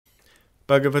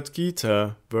Bhagavad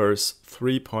Gita, verse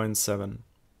 3.7.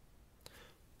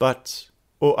 But,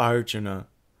 O Arjuna,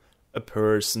 a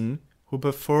person who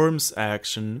performs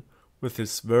action with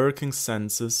his working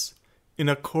senses in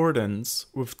accordance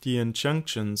with the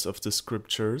injunctions of the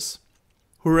scriptures,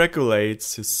 who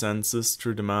regulates his senses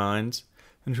through the mind,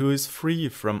 and who is free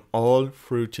from all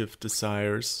fruitive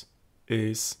desires,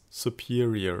 is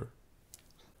superior.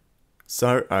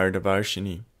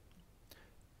 Sarardavarsini.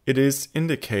 It is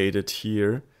indicated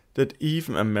here that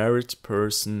even a married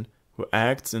person who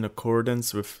acts in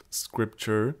accordance with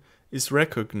scripture is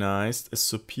recognized as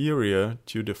superior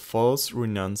to the false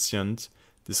renunciant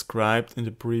described in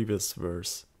the previous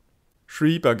verse.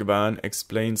 Sri Bhagavan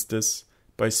explains this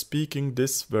by speaking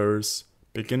this verse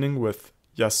beginning with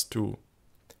Yastu.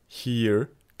 Here,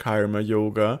 karma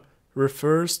yoga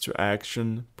refers to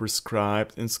action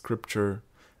prescribed in scripture,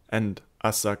 and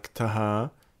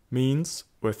asaktaha means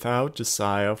without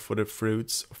desire for the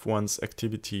fruits of one's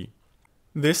activity.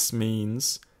 This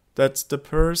means that the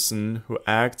person who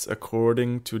acts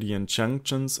according to the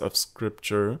injunctions of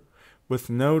scripture with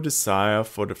no desire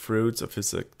for the fruits of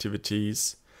his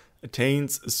activities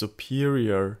attains a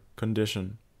superior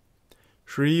condition.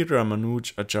 Sri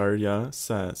Ramanuj Acharya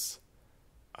says,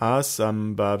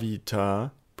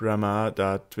 Asambhavita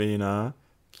brahmadatvena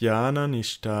jnana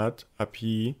nishtat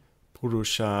api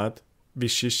purushat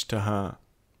vishishtaha.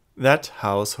 That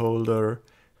householder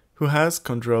who has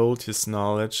controlled his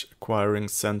knowledge acquiring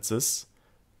senses,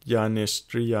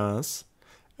 jnaneshriyas,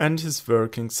 and his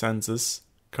working senses,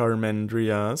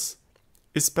 karmendriyas,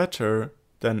 is better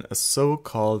than a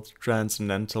so-called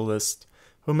transcendentalist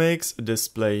who makes a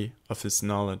display of his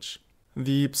knowledge.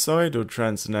 The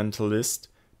pseudo-transcendentalist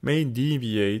may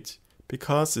deviate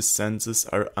because his senses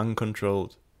are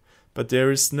uncontrolled, but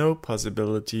there is no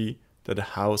possibility that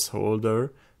a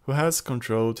householder who has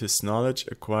controlled his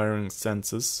knowledge-acquiring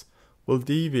senses will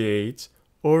deviate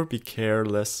or be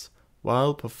careless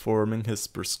while performing his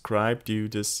prescribed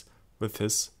duties with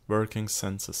his working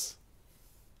senses.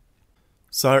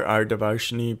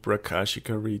 Sarardavarsini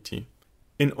Prakashikariti.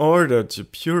 In order to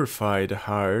purify the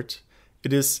heart,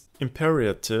 it is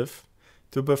imperative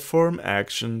to perform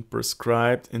action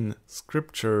prescribed in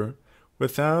scripture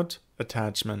without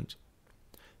attachment.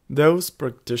 Those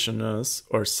practitioners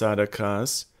or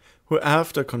sadhakas who,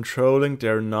 after controlling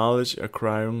their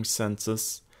knowledge-acquiring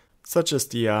senses, such as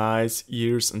the eyes,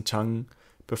 ears, and tongue,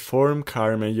 perform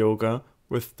karma yoga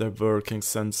with their working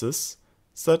senses,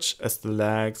 such as the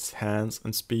legs, hands,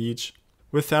 and speech,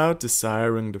 without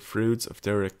desiring the fruits of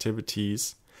their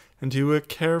activities, and who are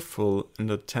careful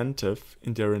and attentive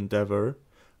in their endeavor,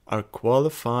 are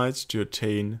qualified to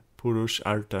attain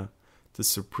Purushartha, the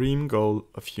supreme goal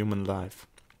of human life.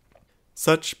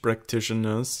 Such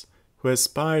practitioners who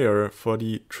aspire for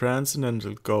the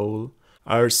transcendental goal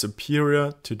are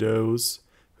superior to those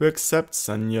who accept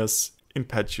sannyas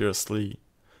impetuously,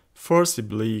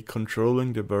 forcibly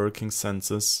controlling the working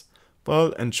senses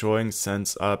while enjoying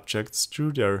sense objects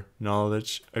through their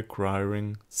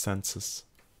knowledge-acquiring senses.